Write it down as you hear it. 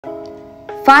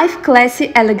5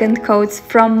 classy elegant coats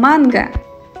from Manga.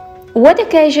 What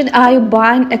occasion are you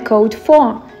buying a coat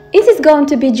for? Is it going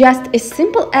to be just a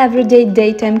simple everyday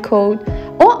daytime coat,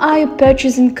 or are you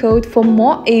purchasing coat for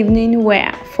more evening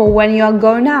wear for when you are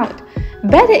going out?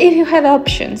 Better if you have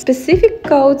options, specific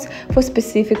coats for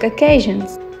specific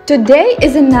occasions. Today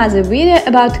is another video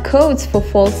about coats for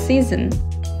fall season.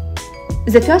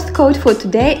 The first coat for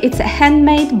today is a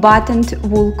handmade buttoned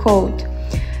wool coat.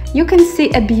 You can see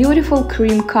a beautiful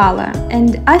cream color,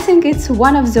 and I think it's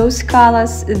one of those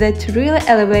colors that really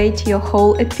elevate your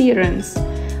whole appearance.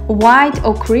 White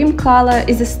or cream color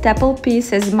is a staple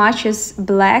piece as much as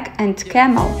black and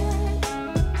camel.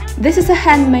 This is a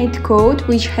handmade coat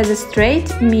which has a straight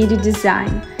midi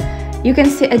design. You can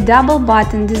see a double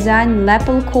button design,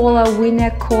 lapel collar,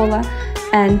 V-neck collar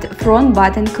and front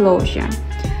button closure.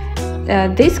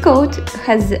 This coat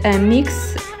has a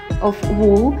mix of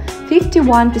wool,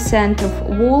 51%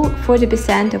 of wool,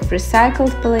 40% of recycled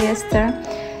polyester,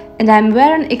 and I'm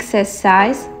wearing XS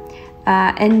size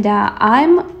and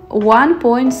I'm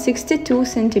 1.62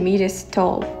 centimeters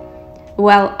tall.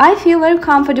 Well, I feel very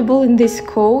comfortable in this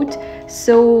coat,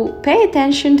 so pay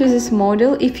attention to this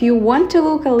model if you want to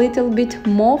look a little bit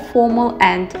more formal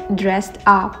and dressed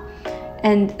up.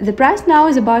 And the price now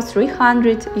is about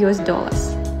 $300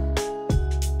 US.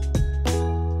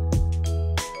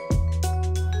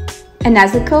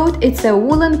 Another coat, it's a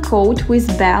woolen coat with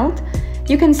belt.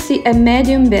 You can see a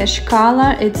medium beige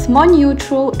color, it's more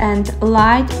neutral and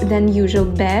light than usual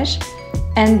beige.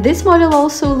 And this model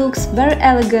also looks very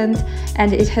elegant,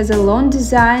 and it has a long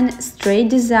design, straight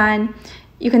design.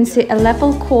 You can see a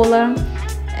lapel collar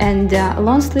and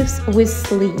long sleeves with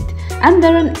slit. I'm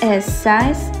wearing S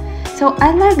size, so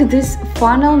I like this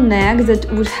funnel neck that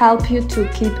would help you to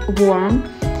keep warm.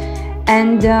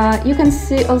 And you can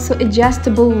see also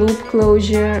adjustable loop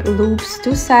closure, loops,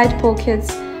 2 side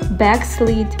pockets, back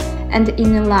slit and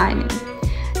inner lining.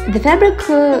 The fabric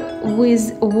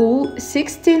with wool,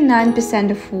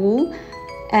 69% of wool,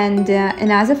 and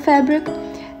another fabric.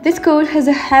 This coat has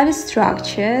a heavy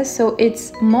structure, so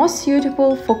it's more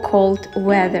suitable for cold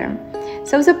weather.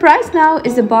 So the price now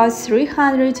is about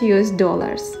 $300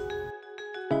 US.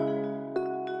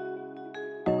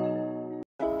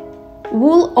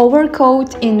 Wool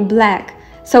overcoat in black.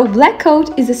 So black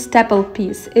coat is a staple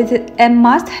piece, it's a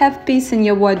must-have piece in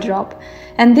your wardrobe.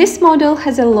 And this model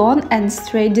has a long and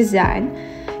straight design.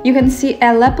 You can see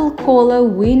a lapel collar,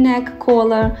 V-neck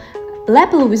collar,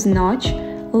 lapel with notch,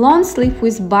 long sleeve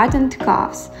with buttoned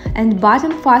cuffs and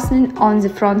button fastening on the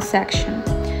front section.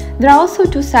 There are also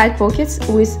 2 side pockets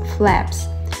with flaps.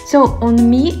 So on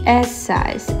me S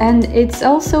size, and it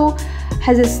also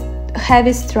has a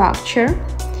heavy structure,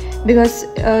 because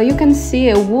you can see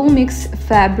a wool mix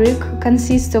fabric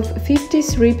consists of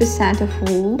 53% of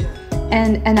wool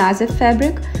and another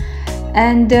fabric.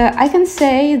 And I can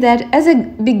say that as a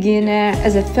beginner,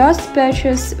 as a first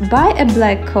purchase, buy a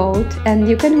black coat and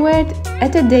you can wear it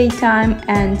at a daytime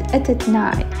and at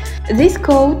night. This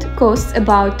coat costs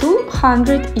about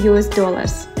 $200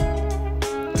 US.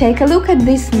 Take a look at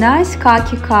this nice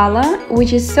khaki color,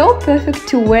 which is so perfect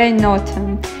to wear in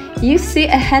autumn. You see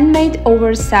a handmade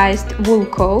oversized wool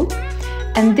coat,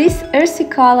 and this earthy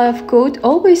color of coat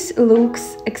always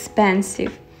looks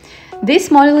expensive. This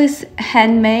model is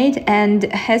handmade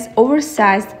and has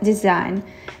oversized design.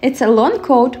 It's a long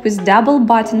coat with double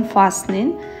button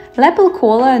fastening, lapel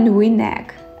collar and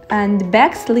V-neck, and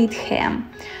back slit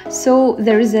hem, so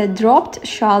there is a dropped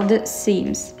shoulder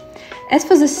seams. As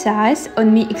for the size,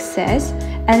 on me XS,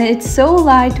 and it's so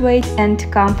lightweight and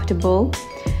comfortable.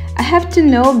 I have to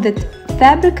note that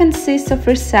fabric consists of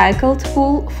recycled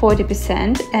wool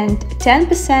 40% and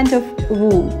 10% of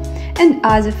wool and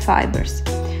other fibers.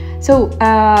 So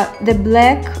the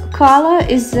black color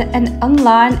is an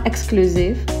online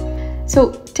exclusive.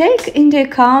 So take into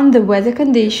account the weather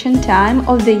condition time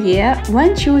of the year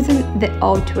when choosing the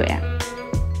outerwear.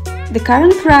 The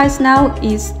current price now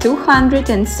is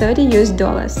 $230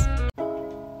 US.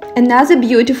 Another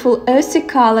beautiful earthy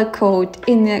color coat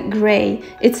in a grey.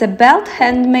 It's a belt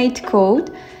handmade coat,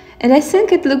 and I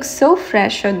think it looks so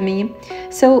fresh on me.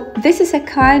 So this is a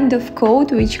kind of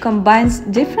coat which combines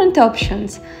different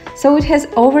options. So it has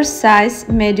oversized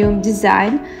medium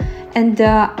design, and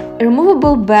the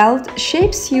removable belt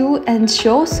shapes you and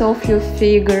shows off your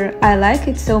figure. I like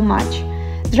it so much.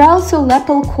 There are also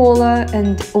lapel collar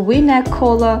and V-neck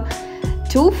collar,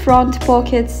 2 front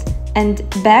pockets and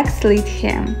back slit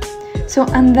hem. So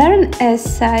I'm wearing S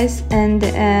size, and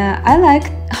I like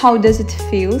how does it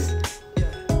feels.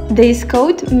 This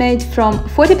coat made from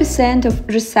 40% of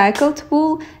recycled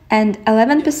wool and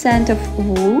 11% of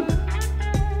wool.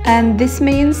 and this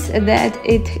means that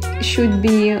it should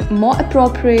be more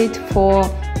appropriate for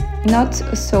not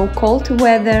so cold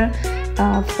weather,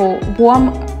 for warm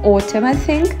autumn, I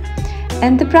think.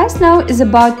 And the price now is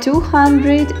about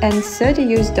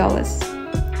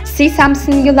 $230. See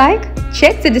something you like?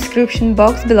 Check the description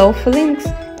box below for links.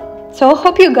 So I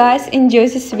hope you guys enjoy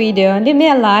this video. Leave me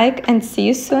a like and see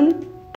you soon.